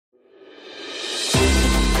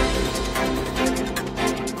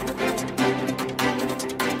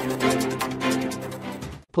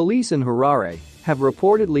Police in Harare have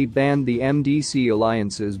reportedly banned the MDC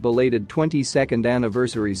Alliance's belated 22nd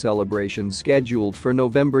anniversary celebration scheduled for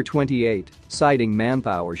November 28, citing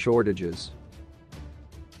manpower shortages.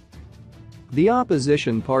 The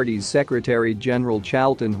opposition party's Secretary General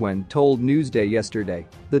Charlton Hwen told Newsday yesterday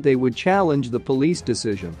that they would challenge the police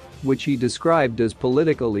decision, which he described as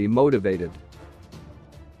politically motivated.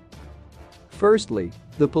 Firstly,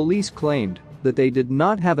 the police claimed that they did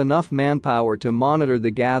not have enough manpower to monitor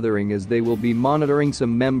the gathering, as they will be monitoring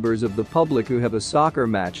some members of the public who have a soccer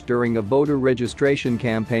match during a voter registration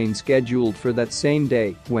campaign scheduled for that same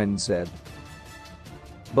day, Hwen said.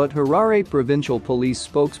 But Harare Provincial Police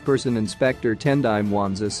spokesperson Inspector Tendai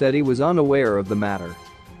Mwanza said he was unaware of the matter.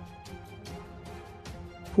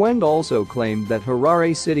 Hwen also claimed that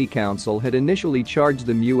Harare City Council had initially charged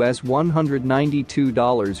them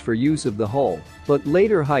 $192 for use of the hall, but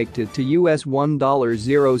later hiked it to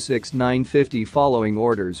 $106,950 following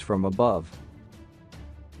orders from above.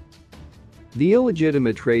 The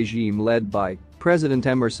illegitimate regime led by President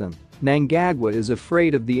Emerson Mnangagwa is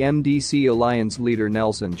afraid of the MDC Alliance leader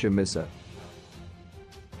Nelson Chamisa.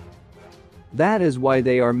 That is why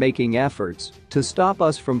they are making efforts to stop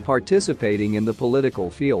us from participating in the political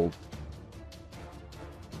field.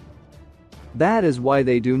 That is why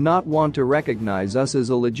they do not want to recognize us as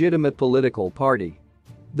a legitimate political party.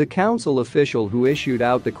 The council official who issued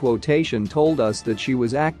out the quotation told us that she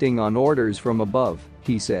was acting on orders from above,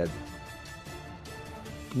 he said.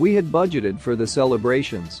 We had budgeted for the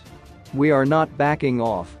celebrations. We are not backing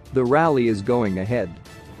off, the rally is going ahead.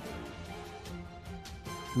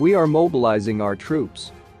 We are mobilizing our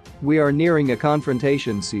troops. We are nearing a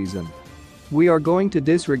confrontation season. We are going to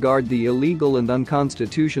disregard the illegal and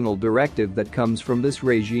unconstitutional directive that comes from this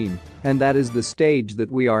regime, and that is the stage that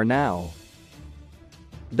we are now.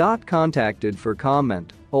 Contacted for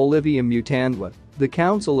comment, Olivia Mutandwa, the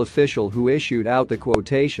council official who issued out the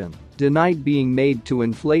quotation, denied being made to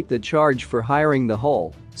inflate the charge for hiring the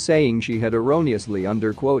hall, saying she had erroneously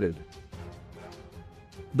underquoted.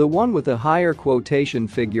 The one with a higher quotation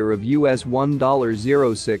figure of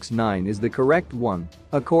 $1.069 is the correct one,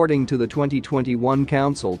 according to the 2021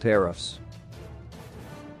 council tariffs.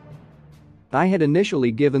 I had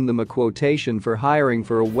initially given them a quotation for hiring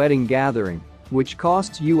for a wedding gathering, which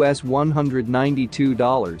costs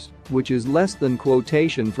 $192, which is less than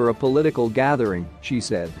quotation for a political gathering, she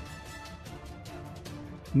said.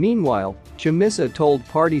 Meanwhile, Chamisa told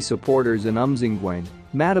party supporters in Umzingwane,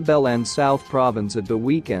 Matabeleland South Province at the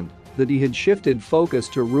weekend that he had shifted focus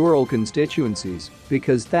to rural constituencies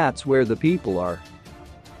because that's where the people are.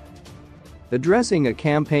 Addressing a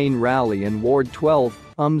campaign rally in Ward 12,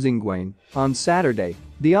 Umzingwane, on Saturday,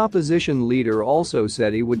 the opposition leader also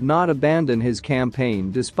said he would not abandon his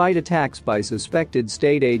campaign despite attacks by suspected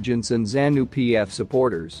state agents and ZANU-PF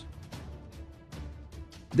supporters.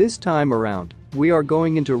 This time around, we are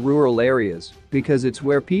going into rural areas because it's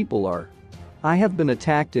where people are. I have been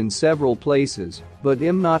attacked in several places, but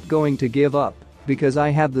am not going to give up because I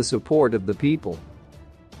have the support of the people.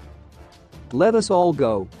 Let us all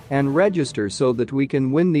go and register so that we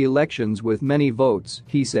can win the elections with many votes,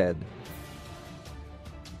 he said.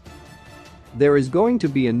 There is going to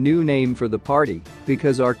be a new name for the party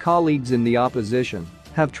because our colleagues in the opposition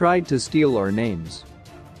have tried to steal our names.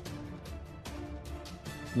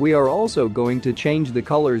 We are also going to change the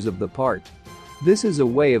colors of the part. This is a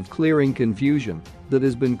way of clearing confusion that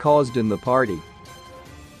has been caused in the party.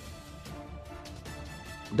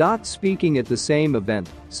 Speaking at the same event,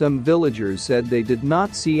 some villagers said they did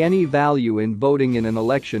not see any value in voting in an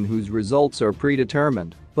election whose results are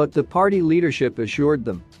predetermined, but the party leadership assured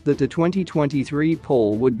them that the 2023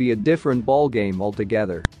 poll would be a different ballgame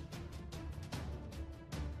altogether.